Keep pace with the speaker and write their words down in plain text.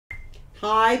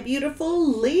Hi,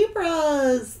 beautiful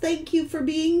Libras. Thank you for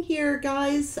being here,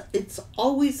 guys. It's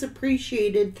always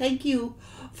appreciated. Thank you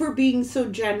for being so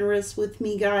generous with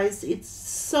me, guys. It's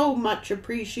so much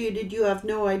appreciated. You have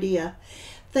no idea.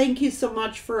 Thank you so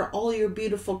much for all your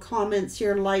beautiful comments,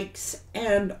 your likes,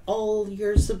 and all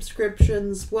your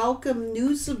subscriptions. Welcome,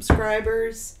 new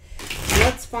subscribers.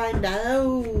 Let's find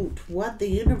out what the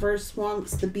universe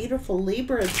wants the beautiful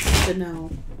Libras to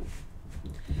know.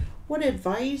 What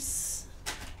advice?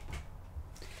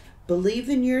 Believe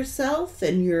in yourself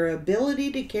and your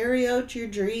ability to carry out your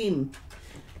dream.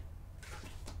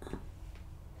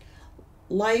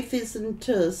 Life isn't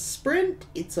a sprint,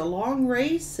 it's a long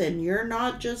race, and you're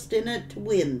not just in it to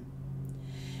win.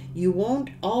 You won't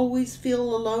always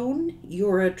feel alone.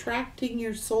 You're attracting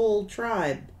your soul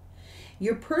tribe.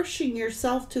 You're pushing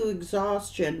yourself to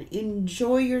exhaustion.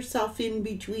 Enjoy yourself in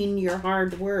between your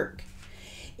hard work.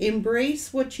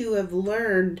 Embrace what you have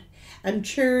learned and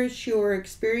cherish your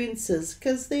experiences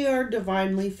because they are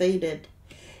divinely fated.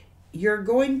 You're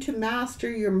going to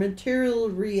master your material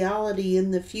reality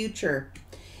in the future.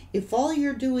 If all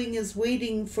you're doing is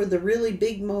waiting for the really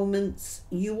big moments,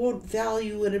 you won't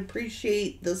value and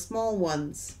appreciate the small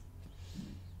ones.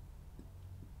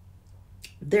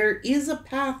 There is a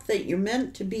path that you're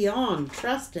meant to be on.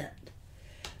 Trust it.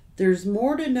 There's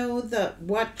more to know than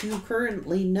what you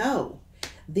currently know.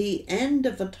 The end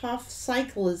of a tough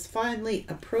cycle is finally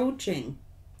approaching.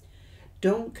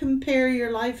 Don't compare your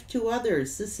life to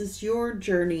others. This is your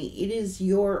journey. It is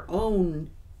your own.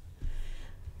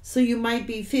 So you might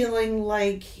be feeling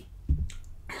like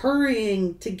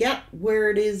hurrying to get where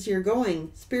it is you're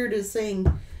going. Spirit is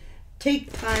saying,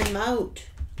 take time out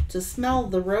to smell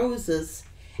the roses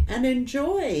and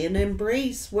enjoy and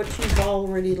embrace what you've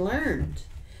already learned.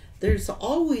 There's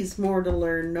always more to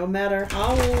learn, no matter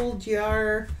how old you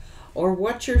are or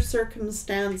what your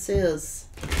circumstance is.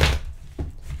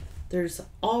 There's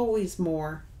always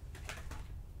more.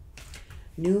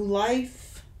 New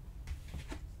life.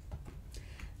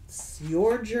 It's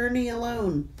your journey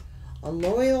alone. A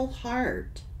loyal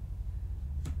heart.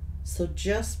 So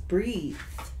just breathe.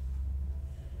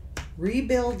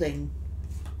 Rebuilding.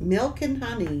 Milk and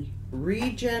honey.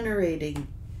 Regenerating.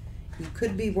 You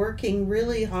could be working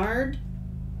really hard.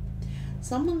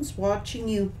 Someone's watching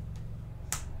you.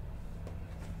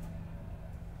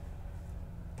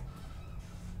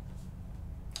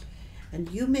 And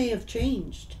you may have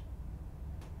changed.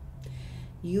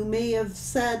 You may have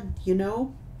said, you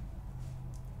know,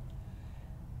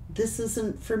 this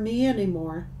isn't for me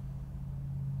anymore.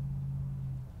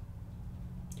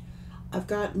 I've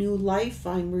got new life.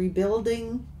 I'm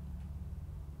rebuilding.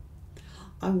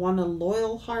 I want a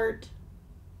loyal heart.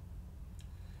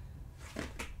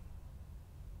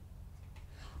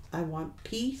 I want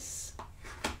peace.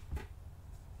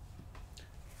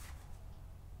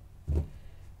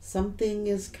 Something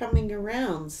is coming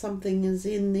around. Something is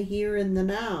in the here and the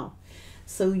now.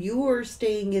 So you are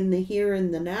staying in the here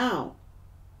and the now.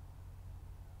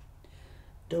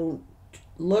 Don't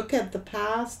look at the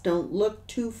past. Don't look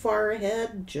too far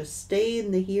ahead. Just stay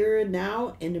in the here and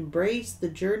now and embrace the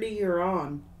journey you're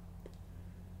on.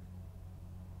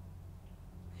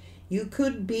 You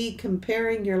could be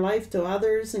comparing your life to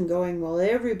others and going, well,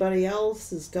 everybody else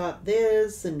has got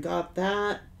this and got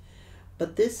that.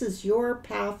 But this is your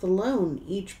path alone.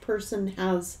 Each person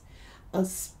has a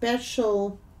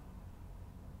special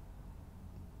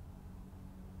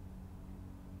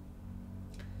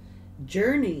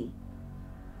journey.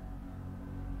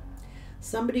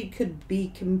 Somebody could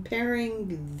be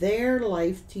comparing their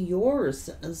life to yours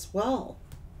as well.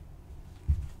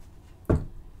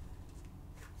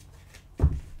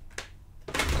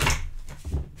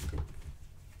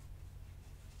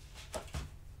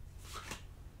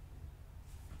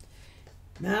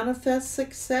 Manifest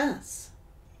success.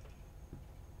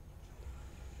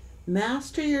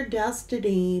 Master your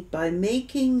destiny by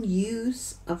making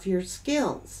use of your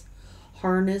skills.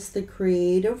 Harness the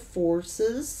creative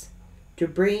forces to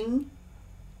bring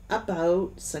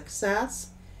about success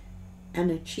and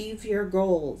achieve your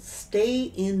goals. Stay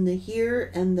in the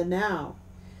here and the now.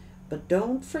 But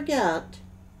don't forget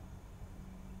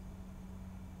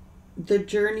the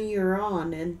journey you're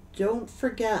on, and don't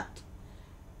forget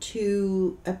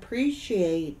to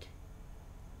appreciate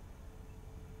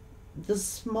the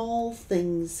small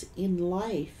things in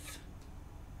life.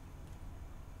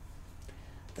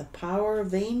 The power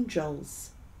of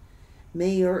angels.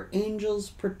 May your angels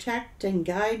protect and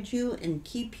guide you and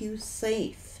keep you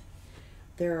safe.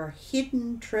 There are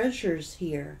hidden treasures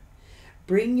here.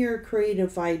 Bring your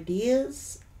creative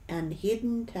ideas and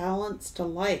hidden talents to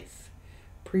life.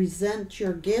 Present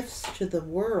your gifts to the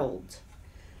world.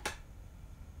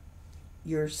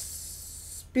 Your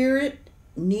spirit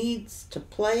needs to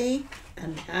play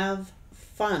and have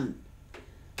fun.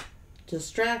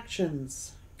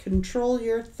 Distractions. Control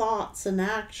your thoughts and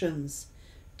actions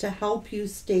to help you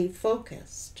stay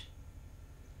focused.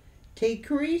 Take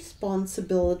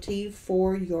responsibility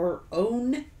for your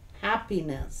own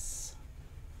happiness.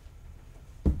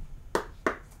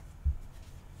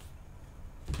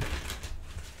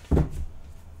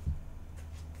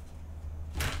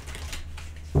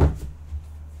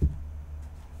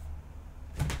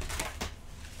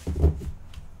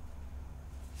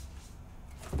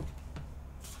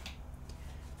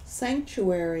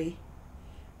 Sanctuary.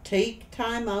 Take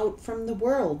time out from the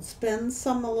world. Spend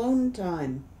some alone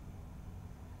time.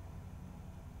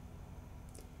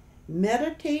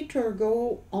 Meditate or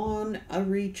go on a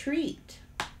retreat.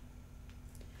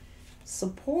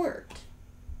 Support.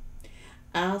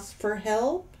 Ask for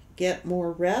help. Get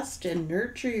more rest and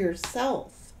nurture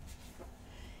yourself.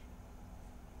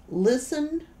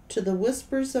 Listen to the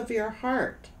whispers of your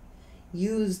heart.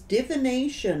 Use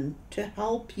divination to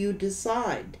help you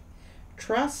decide.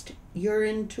 Trust your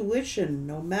intuition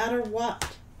no matter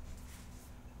what.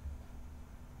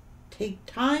 Take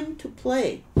time to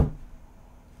play.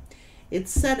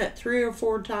 It's said it 3 or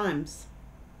 4 times.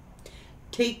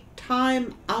 Take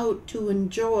time out to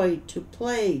enjoy, to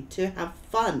play, to have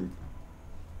fun.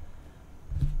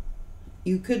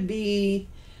 You could be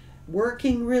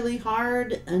working really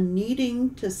hard and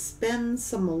needing to spend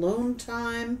some alone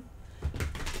time.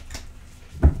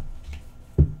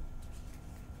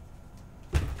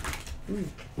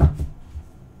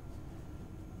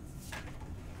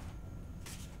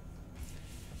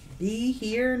 Be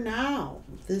here now.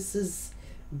 This is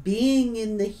being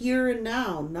in the here and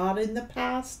now, not in the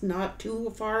past, not too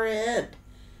far ahead.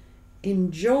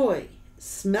 Enjoy.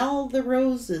 Smell the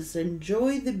roses.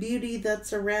 Enjoy the beauty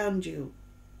that's around you.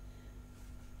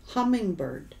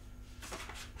 Hummingbird.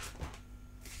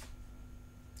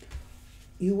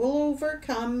 You will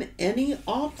overcome any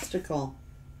obstacle.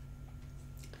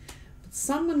 But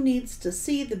someone needs to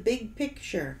see the big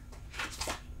picture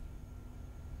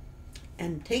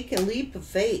and take a leap of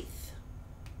faith.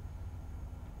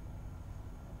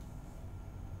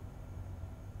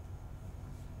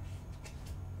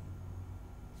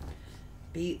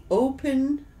 Be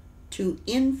open to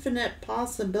infinite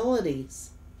possibilities.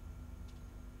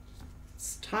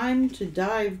 It's time to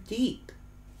dive deep.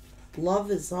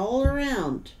 Love is all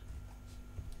around.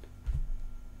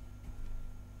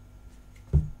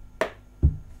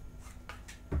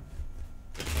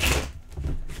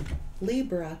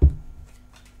 Libra.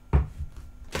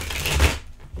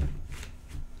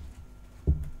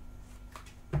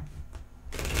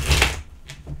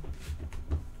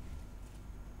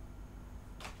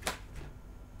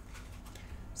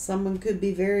 Someone could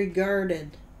be very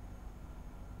guarded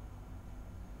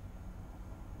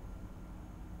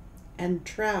and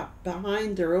trapped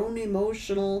behind their own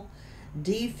emotional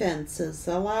defenses.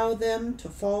 Allow them to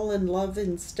fall in love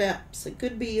in steps. It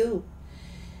could be you.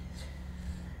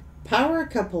 Power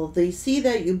couple. They see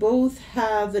that you both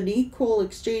have an equal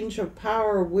exchange of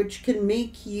power, which can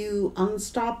make you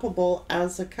unstoppable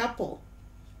as a couple.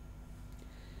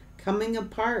 Coming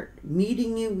apart.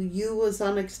 Meeting you was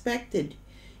unexpected.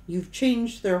 You've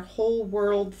changed their whole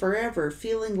world forever.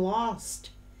 Feeling lost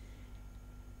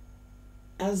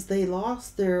as they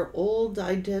lost their old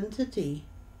identity,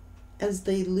 as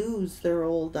they lose their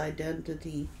old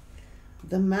identity.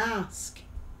 The mask.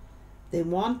 They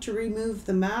want to remove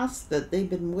the mask that they've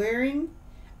been wearing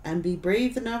and be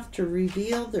brave enough to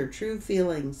reveal their true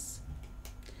feelings.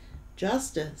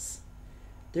 Justice.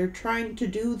 They're trying to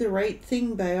do the right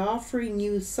thing by offering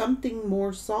you something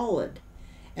more solid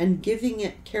and giving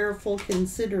it careful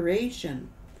consideration.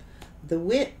 The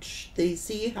witch. They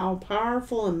see how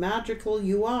powerful and magical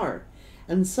you are,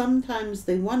 and sometimes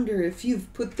they wonder if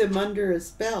you've put them under a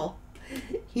spell.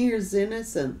 Here's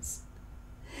innocence.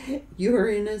 Your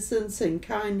innocence and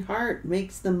kind heart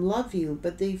makes them love you,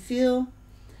 but they feel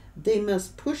they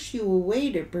must push you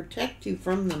away to protect you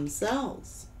from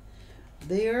themselves.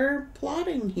 They are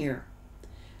plotting here.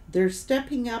 They're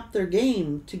stepping up their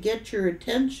game to get your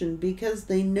attention because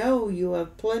they know you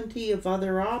have plenty of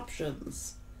other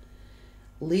options.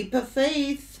 Leap of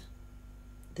faith.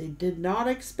 They did not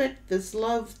expect this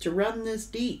love to run this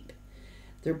deep.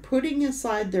 They're putting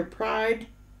aside their pride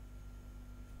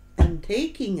and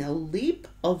taking a leap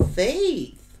of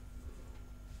faith.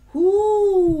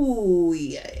 Ooh,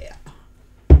 yeah.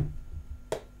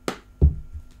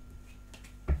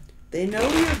 They know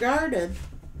you're guarded.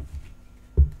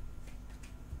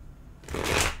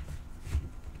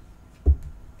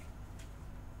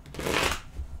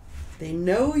 They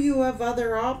know you have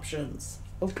other options,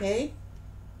 okay?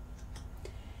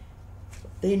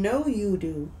 They know you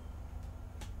do.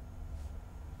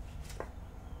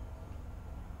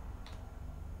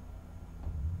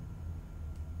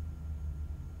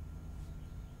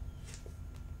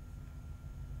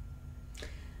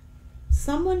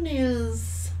 Someone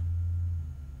is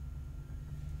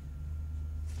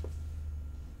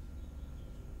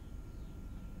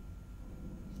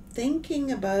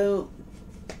thinking about,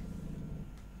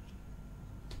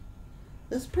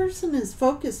 this person is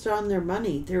focused on their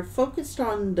money. They're focused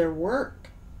on their work.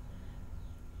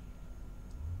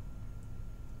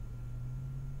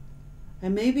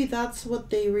 And maybe that's what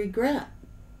they regret.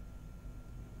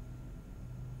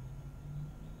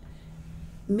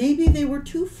 Maybe they were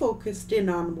too focused in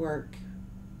on work.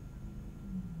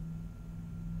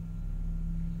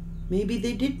 Maybe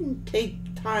they didn't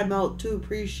take time out to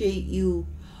appreciate you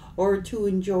or to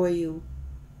enjoy you.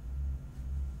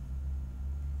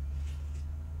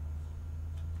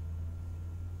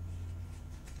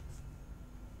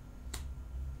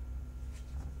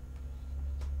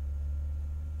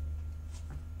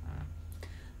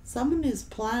 Someone is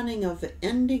planning of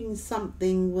ending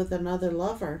something with another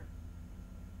lover.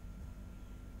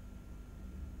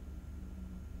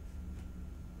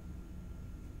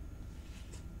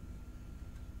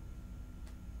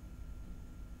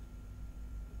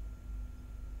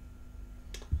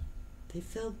 They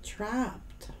feel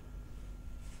trapped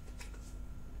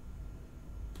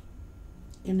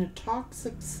in a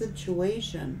toxic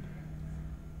situation.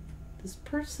 This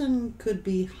person could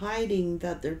be hiding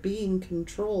that they're being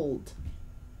controlled.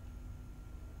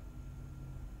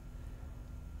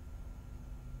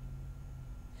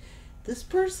 This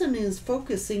person is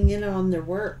focusing in on their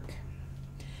work.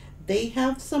 They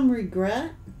have some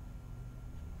regret.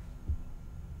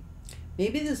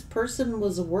 Maybe this person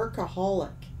was a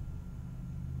workaholic.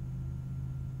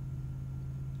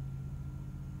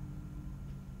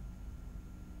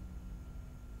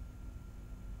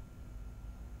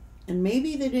 And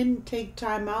maybe they didn't take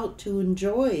time out to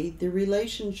enjoy the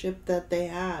relationship that they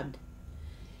had.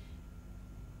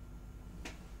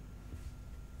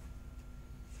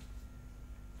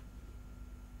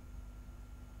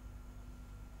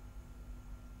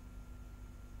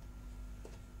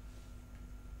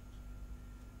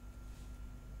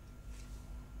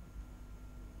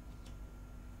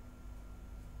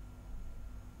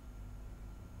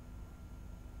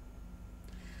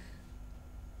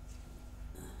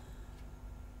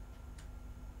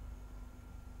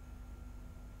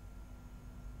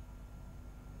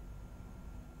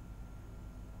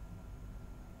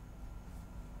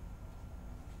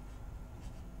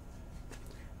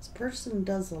 This person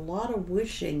does a lot of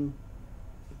wishing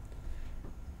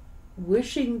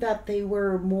that they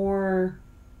were more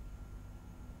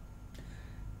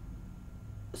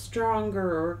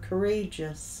stronger or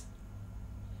courageous,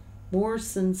 more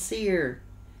sincere.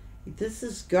 This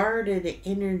is guarded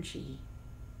energy.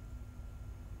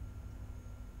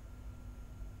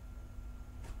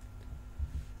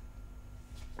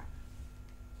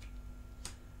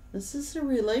 This is a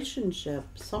relationship.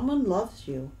 Someone loves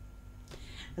you.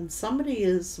 And somebody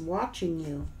is watching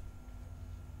you.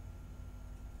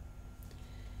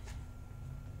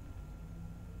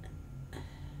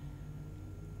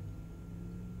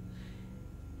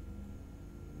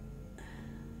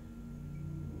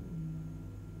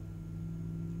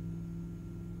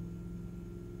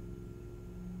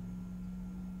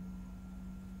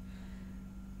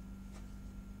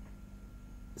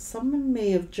 Someone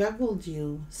may have juggled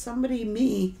you. Somebody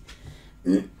may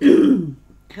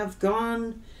have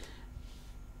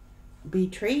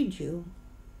betrayed you.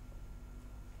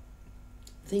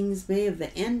 Things may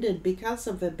have ended because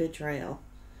of a betrayal.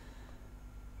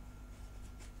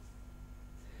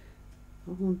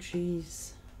 Oh,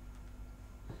 jeez.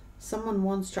 Someone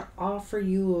wants to offer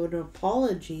you an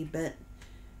apology, but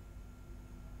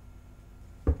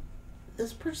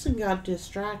this person got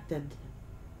distracted.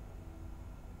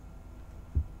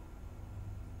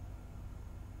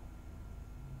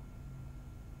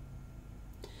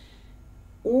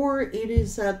 Or it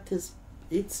is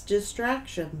it's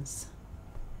distractions.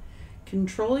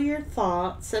 Control your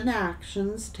thoughts and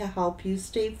actions to help you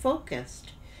stay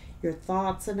focused. Your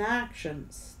thoughts and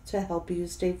actions to help you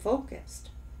stay focused.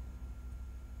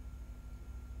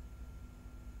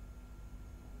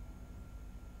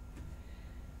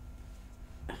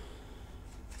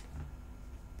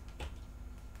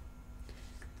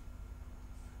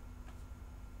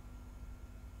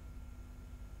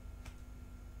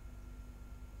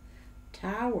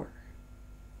 Tower.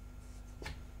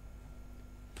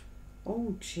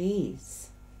 Oh, jeez.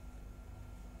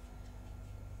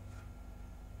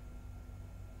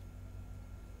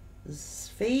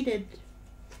 is faded.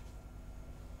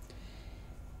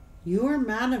 You are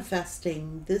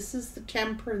manifesting. This is the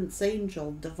Temperance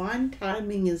Angel. Divine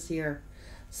timing is here.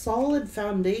 Solid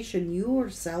foundation. You are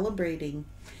celebrating.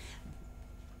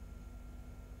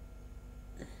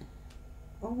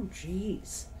 Oh,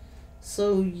 geez.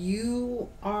 So you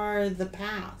are the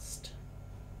past.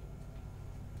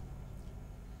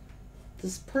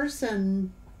 This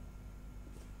person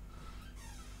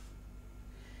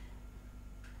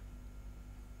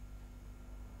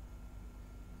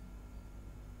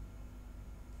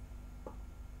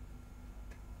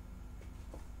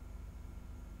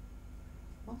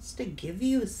wants to give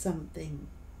you something.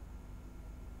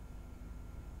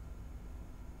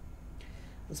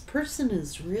 This person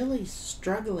is really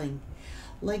struggling.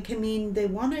 Like, I mean, they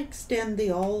want to extend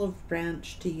the olive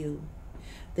branch to you.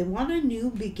 They want a new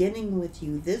beginning with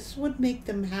you. This would make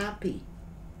them happy.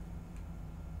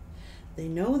 They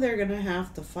know they're going to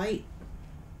have to fight.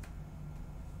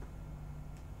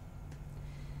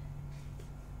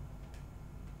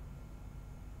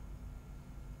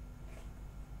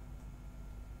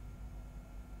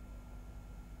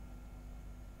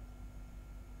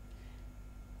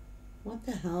 What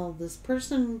the hell? This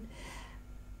person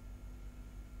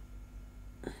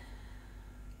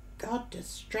got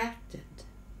distracted.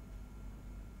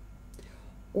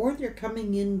 Or they're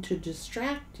coming in to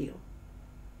distract you.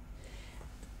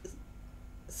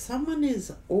 Someone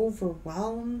is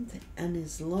overwhelmed and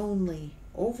is lonely.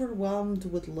 Overwhelmed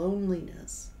with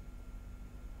loneliness.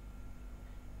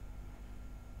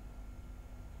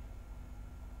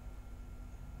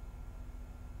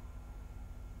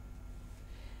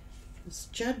 This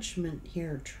Judgment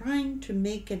here, trying to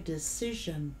make a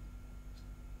decision.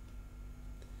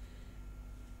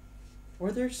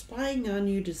 Or they're spying on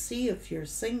you to see if you're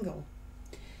single.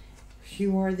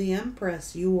 You are the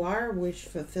Empress. You are wish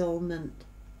fulfillment.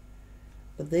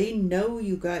 But they know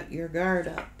you got your guard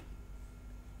up.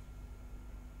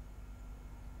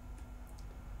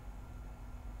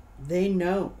 They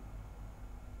know.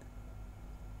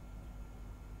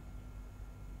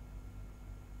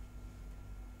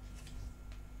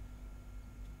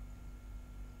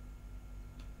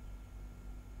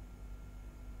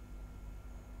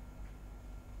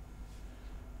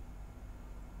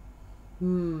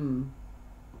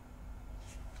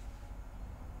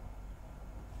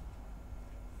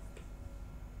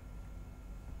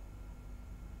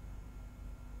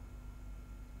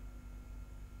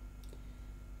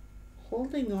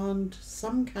 Holding on to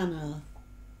some kind of...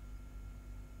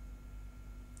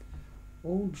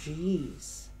 Oh,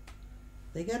 geez.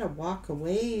 They gotta walk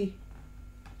away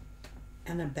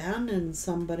and abandon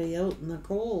somebody out in the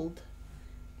cold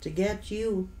to get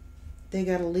you. They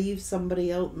gotta leave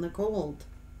somebody out in the cold.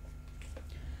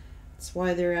 That's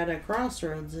why they're at a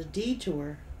crossroads, a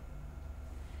detour.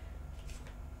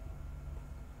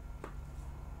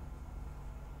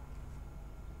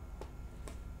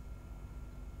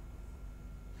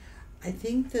 I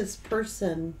think this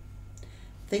person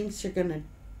thinks you're gonna...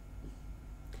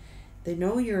 They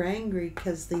know you're angry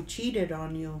because they cheated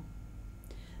on you.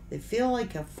 They feel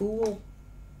like a fool.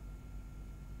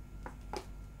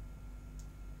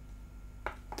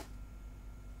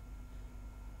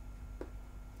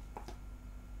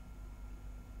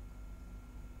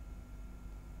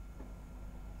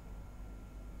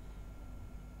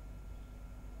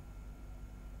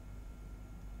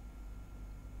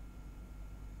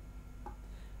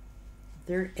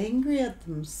 They're angry at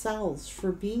themselves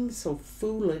for being so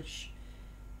foolish.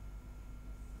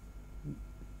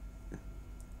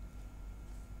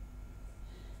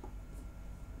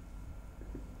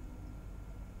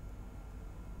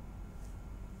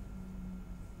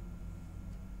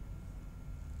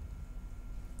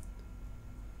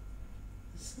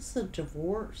 This is a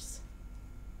divorce.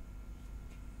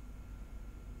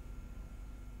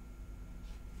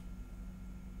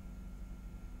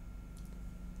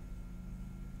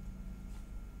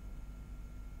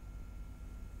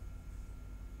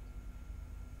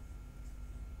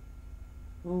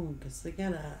 Oh, because they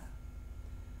gotta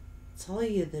tell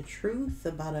you the truth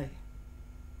about it.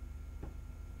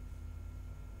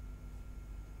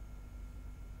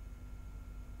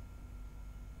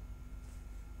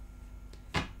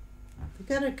 They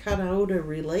gotta cut out a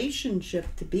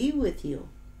relationship to be with you.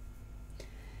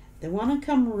 They want to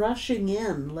come rushing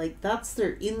in, like that's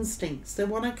their instincts. They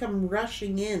want to come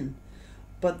rushing in,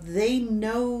 but they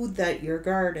know that you're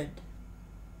guarded.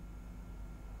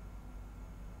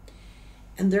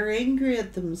 And they're angry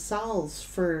at themselves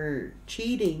for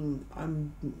cheating,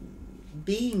 on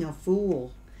being a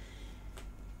fool.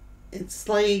 It's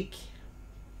like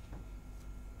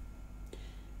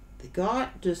They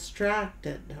got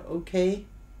distracted, okay?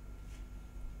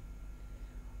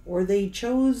 Or they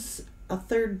chose a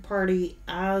third party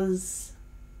as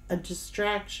a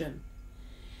distraction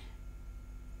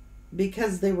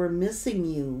because they were missing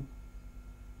you.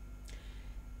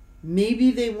 Maybe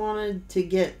they wanted to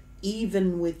get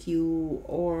even with you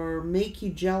or make you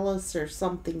jealous or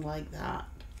something like that.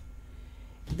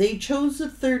 They chose a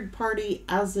third party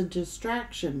as a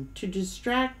distraction to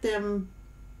distract them.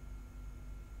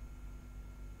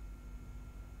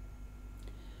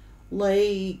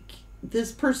 Like,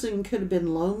 this person could have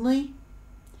been lonely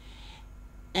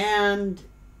and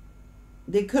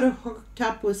they could have hooked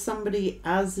up with somebody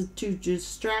as to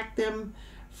distract them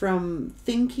from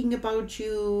thinking about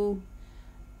you,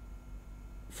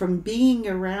 from being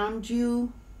around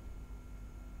you.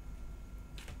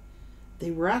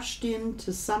 They rushed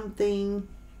into something.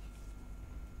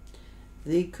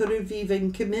 They could have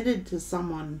even committed to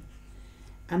someone.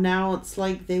 And now it's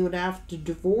like they would have to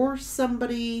divorce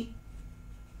somebody.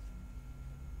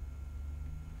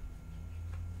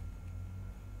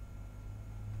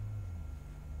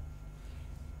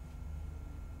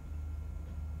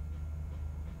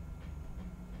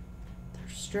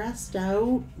 They're stressed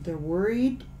out. They're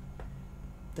worried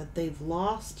that they've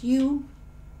lost you.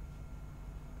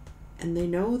 And they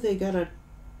know they gotta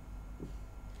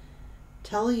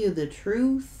tell you the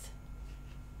truth.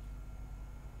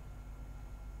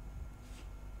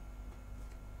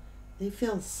 They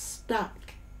feel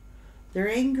stuck. They're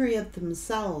angry at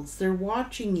themselves. They're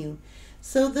watching you.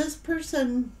 So this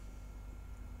person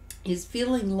is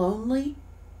feeling lonely,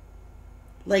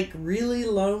 like really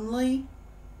lonely.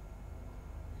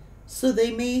 So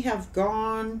they may have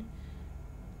gone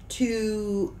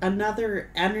to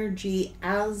another energy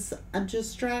as a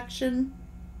distraction.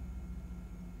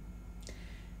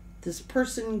 This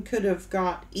person could have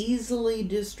got easily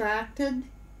distracted.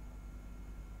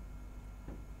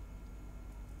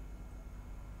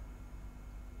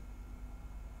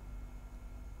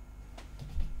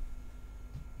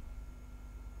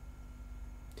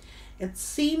 It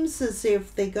seems as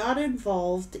if they got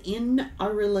involved in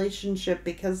a relationship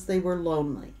because they were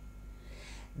lonely.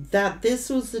 That this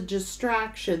was a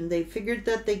distraction. They figured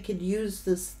that they could use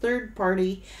this third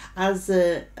party as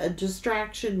a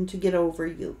distraction to get over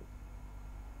you.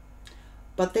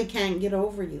 But they can't get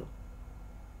over you.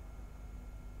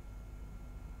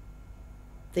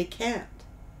 They can't.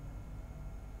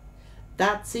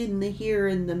 That's in the here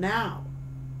and the now.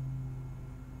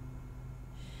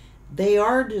 They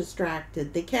are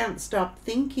distracted. They can't stop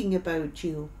thinking about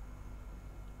you.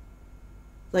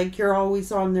 Like you're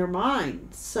always on their mind.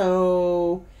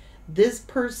 So this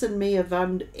person may have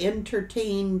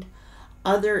entertained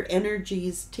other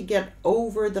energies to get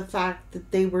over the fact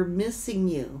that they were missing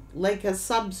you. Like a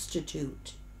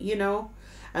substitute, you know,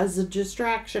 as a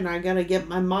distraction. I got to get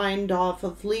my mind off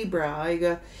of Libra.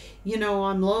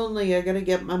 I'm lonely. I got to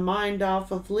get my mind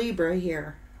off of Libra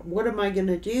here. What am I going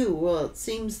to do? Well, it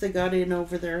seems they got in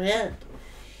over their head.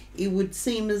 It would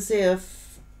seem as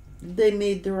if they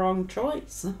made the wrong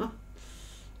choice.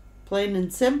 Plain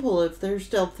and simple. If they're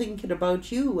still thinking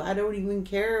about you, I don't even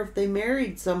care if they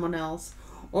married someone else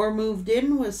or moved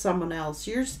in with someone else.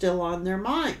 You're still on their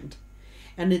mind.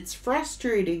 And it's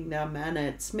frustrating them and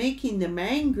it's making them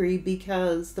angry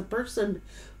because the person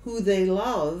who they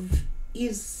love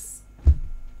is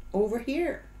over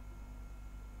here.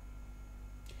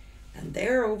 And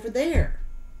they're over there.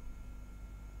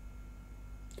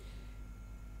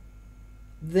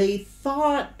 They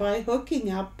thought by hooking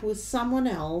up with someone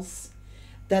else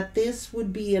that this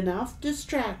would be enough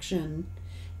distraction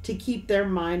to keep their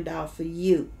mind off of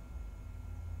you.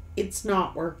 It's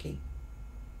not working.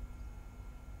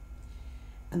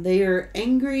 And they are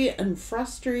angry and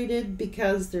frustrated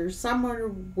because they're somewhere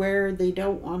where they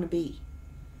don't want to be.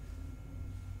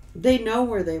 They know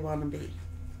where they want to be.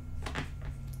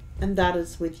 And that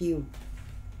is with you.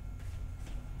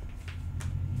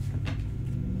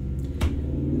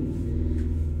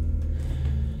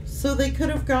 So they could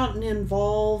have gotten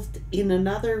involved in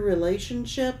another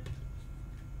relationship,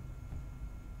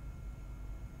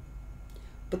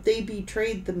 but they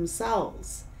betrayed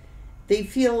themselves. They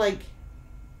feel like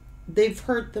they've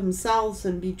hurt themselves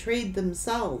and betrayed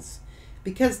themselves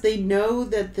because they know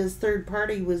that this third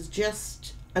party was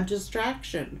just a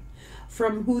distraction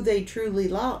from who they truly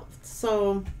loved.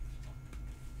 So,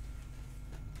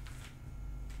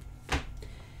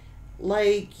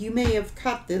 like, you may have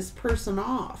cut this person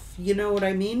off, you know what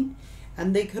I mean?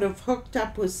 And they could have hooked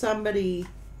up with somebody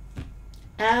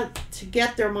to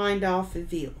get their mind off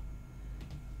of you.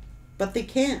 But they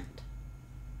can't.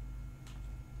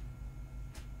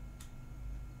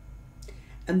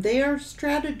 And they are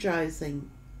strategizing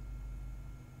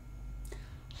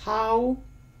how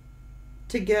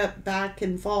to get back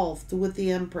involved with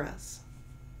the Empress.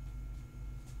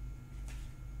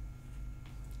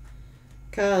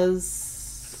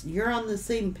 Because you're on the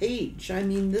same page. I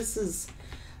mean, this is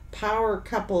power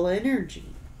couple energy.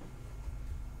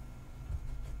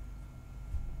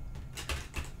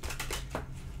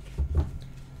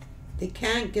 They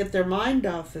can't get their mind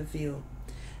off of you.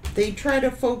 They try to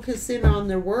focus in on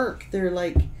their work. They're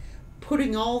like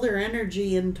putting all their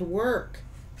energy into work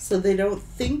so they don't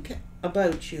think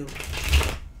about you.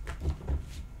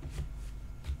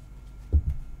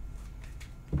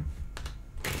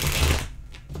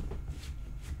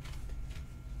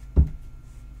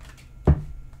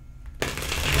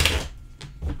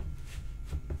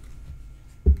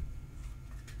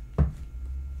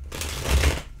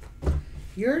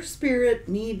 Your spirit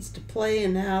needs to play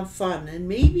and have fun. And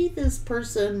maybe this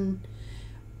person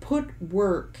put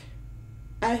work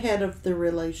ahead of the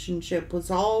relationship, was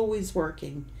always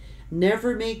working,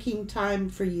 never making time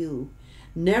for you,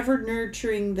 never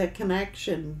nurturing the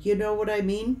connection. You know what I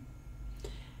mean?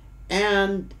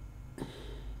 And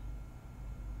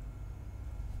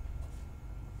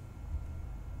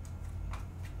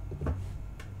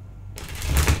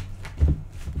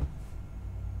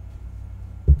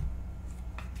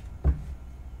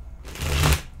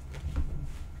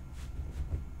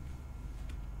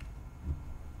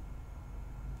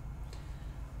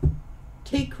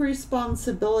take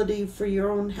responsibility for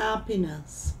your own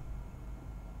happiness.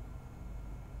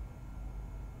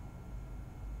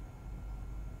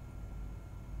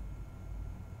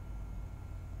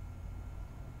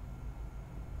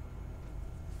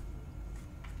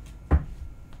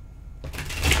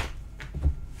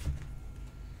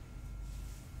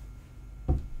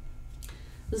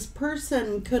 This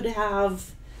person could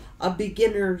have a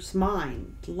beginner's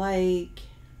mind, like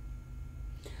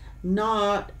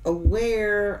not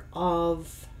aware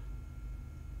of,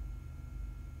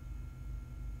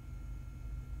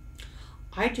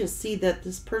 I just see that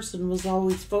this person was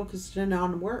always focused in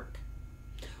on work.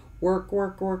 Work,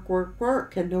 work, work, work,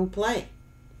 work, and no play.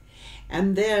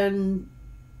 And then,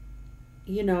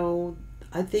 you know,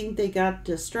 I think they got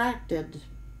distracted.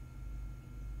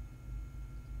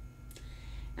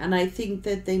 And I think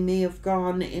that they may have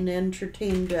gone and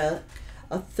entertained a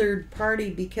third party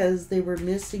because they were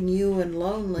missing you and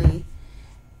lonely.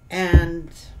 And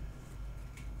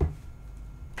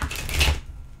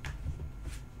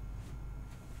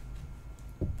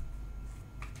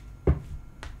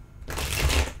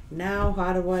now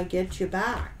how do I get you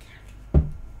back?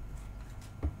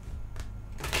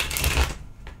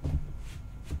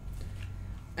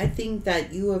 I think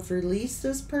that you have released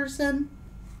this person.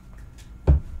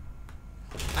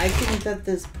 I think that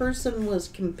this person was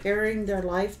comparing their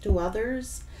life to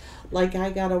others. Like,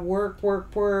 I gotta work,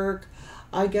 work, work.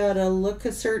 I gotta look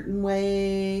a certain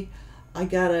way. I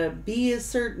gotta be a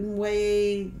certain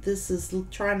way. This is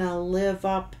trying to live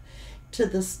up to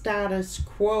the status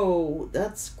quo.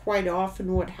 That's quite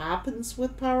often what happens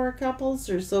with power couples.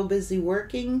 They're so busy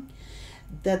working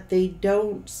that they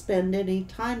don't spend any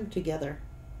time together.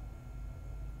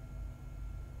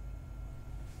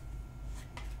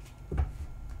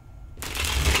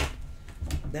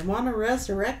 They want to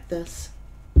resurrect this.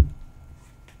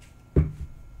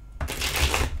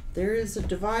 There is a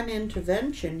divine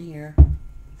intervention here.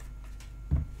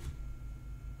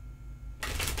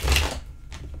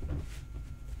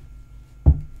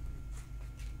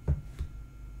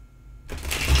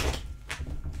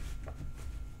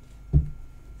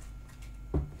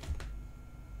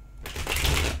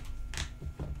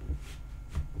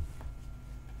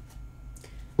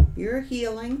 You're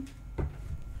healing.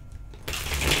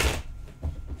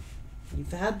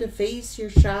 You've had to face your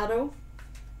shadow.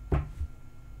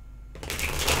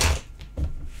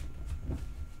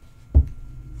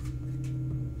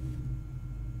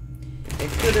 It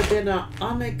could have been an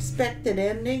unexpected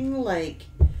ending, like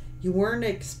you weren't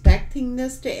expecting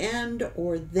this to end,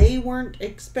 or they weren't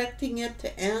expecting it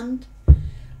to end.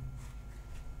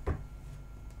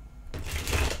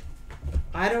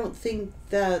 I don't think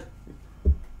that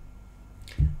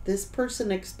this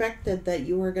person expected that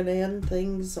you were going to end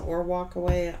things or walk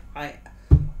away.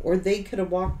 Or they could have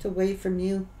walked away from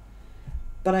you.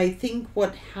 But I think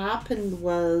what happened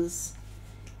was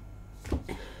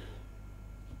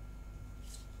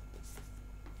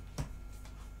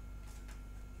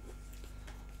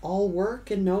all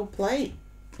work and no play.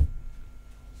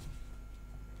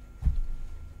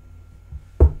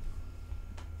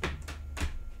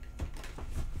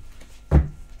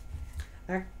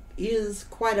 is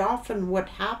quite often what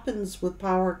happens with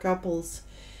power couples.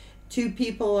 Two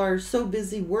people are so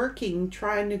busy working,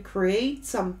 trying to create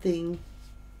something,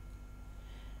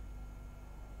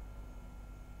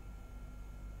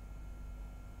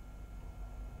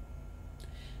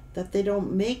 that they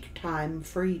don't make time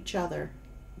for each other.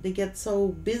 They get so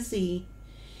busy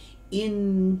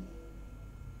in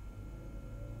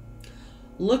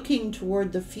looking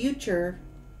toward the future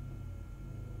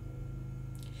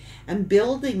and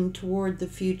building toward the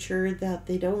future that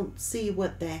they don't see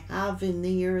what they have in the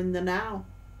here and the now.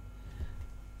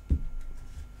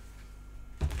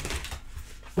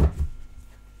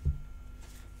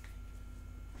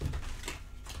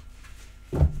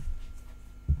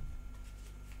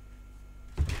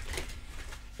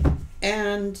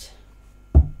 And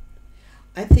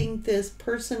I think this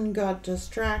person got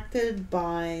distracted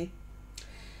by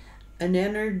an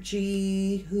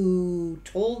energy who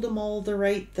told them all the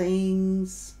right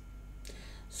things,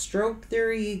 stroked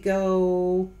their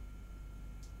ego.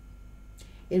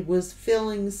 It was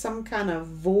filling some kind of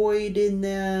void in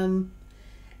them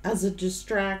as a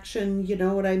distraction, you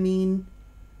know what I mean?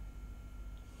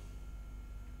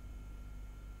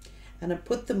 And it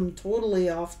put them totally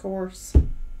off course.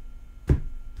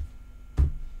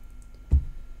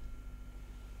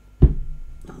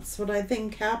 That's what I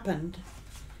think happened.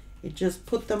 It just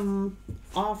put them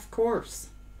off course.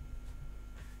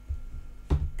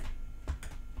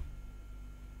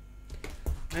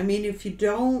 I mean, if you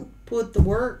don't put the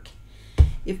work,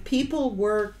 if people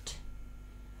worked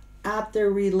at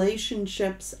their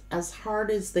relationships as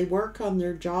hard as they work on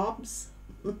their jobs,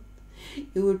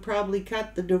 it would probably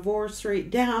cut the divorce rate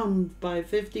down by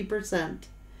 50%.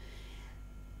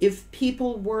 If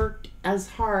people worked as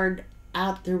hard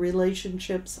at their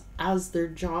relationships as their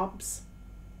jobs,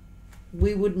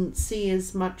 we wouldn't see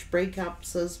as much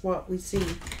breakups as what we see.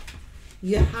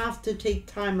 You have to take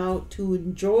time out to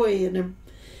enjoy and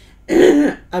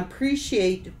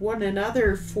appreciate one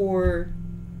another for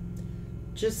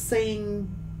just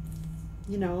saying,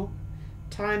 you know,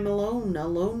 time alone,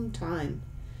 alone time.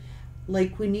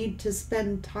 Like, we need to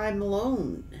spend time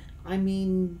alone. I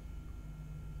mean,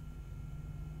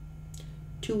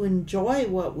 to enjoy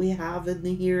what we have in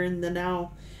the here and the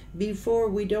now before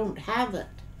we don't have it.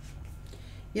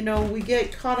 You know, we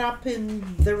get caught up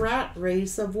in the rat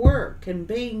race of work and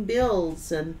paying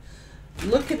bills and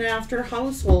looking after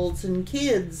households and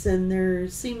kids, and there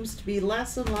seems to be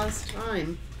less and less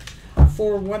time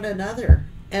for one another.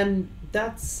 And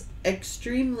that's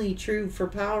extremely true for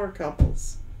power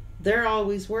couples. They're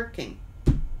always working.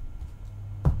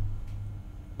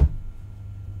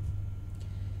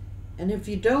 And if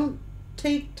you don't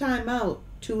take time out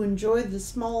to enjoy the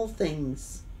small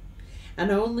things and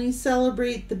only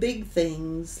celebrate the big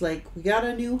things, like we got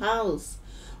a new house,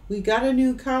 we got a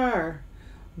new car,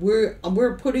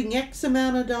 we're putting X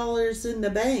amount of dollars in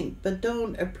the bank, but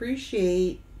don't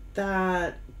appreciate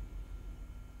that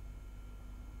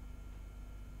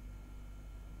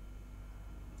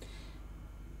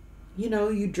you know,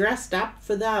 you dressed up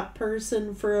for that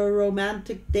person for a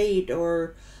romantic date,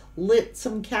 or lit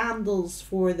some candles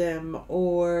for them,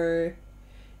 or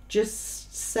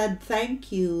just said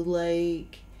thank you,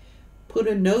 like put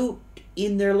a note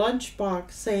in their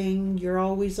lunchbox saying you're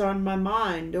always on my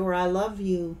mind, or I love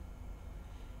you.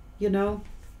 You know,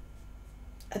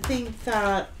 I think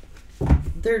that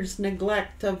there's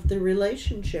neglect of the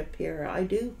relationship here. I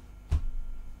do.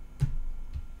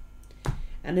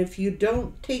 And if you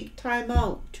don't take time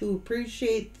out to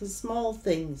appreciate the small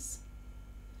things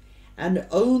and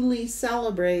only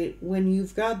celebrate when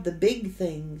you've got the big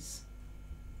things,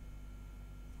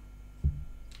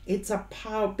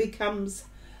 becomes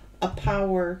a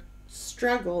power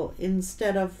struggle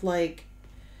instead of like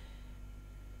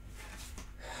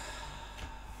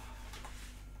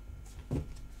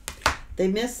they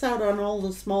miss out on all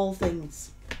the small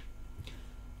things,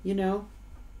 you know,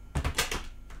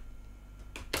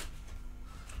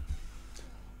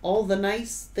 all the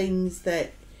nice things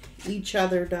that each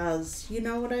other does, you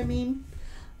know what I mean?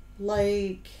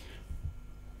 Like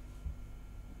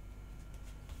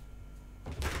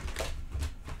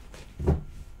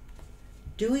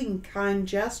doing kind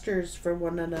gestures for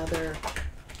one another,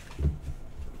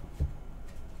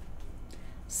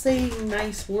 saying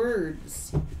nice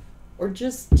words, or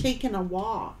just taking a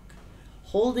walk,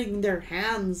 holding their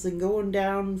hands and going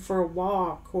down for a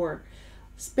walk, or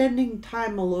spending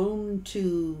time alone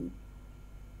to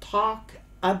talk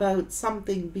about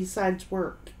something besides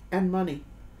work and money.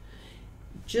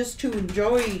 Just to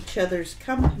enjoy each other's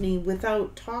company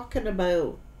without talking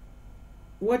about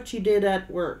what you did at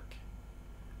work.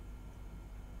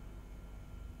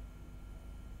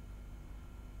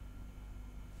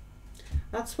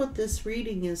 That's what this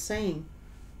reading is saying.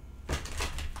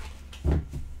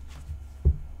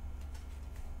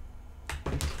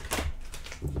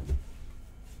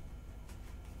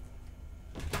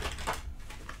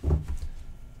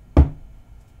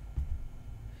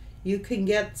 You can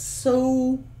get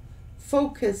so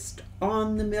focused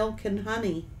on the milk and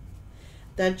honey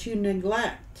that you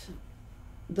neglect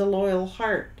the loyal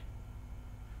heart.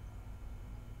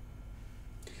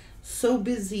 So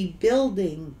busy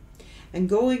building and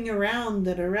going around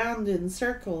and around in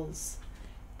circles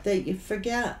that you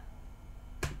forget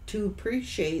to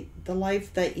appreciate the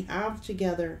life that you have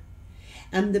together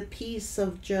and the peace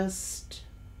of just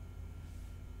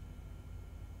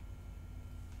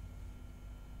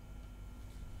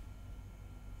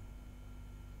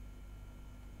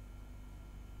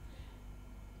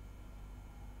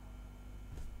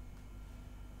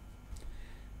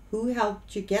who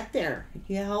helped you get there.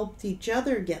 You helped each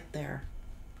other get there.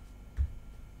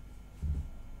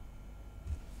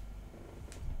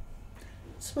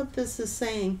 That's what this is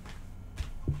saying.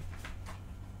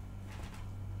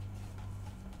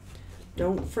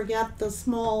 Don't forget the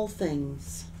small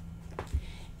things.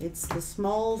 It's the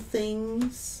small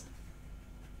things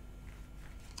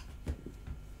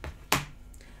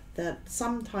that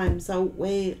sometimes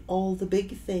outweigh all the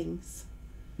big things.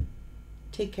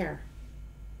 Take care.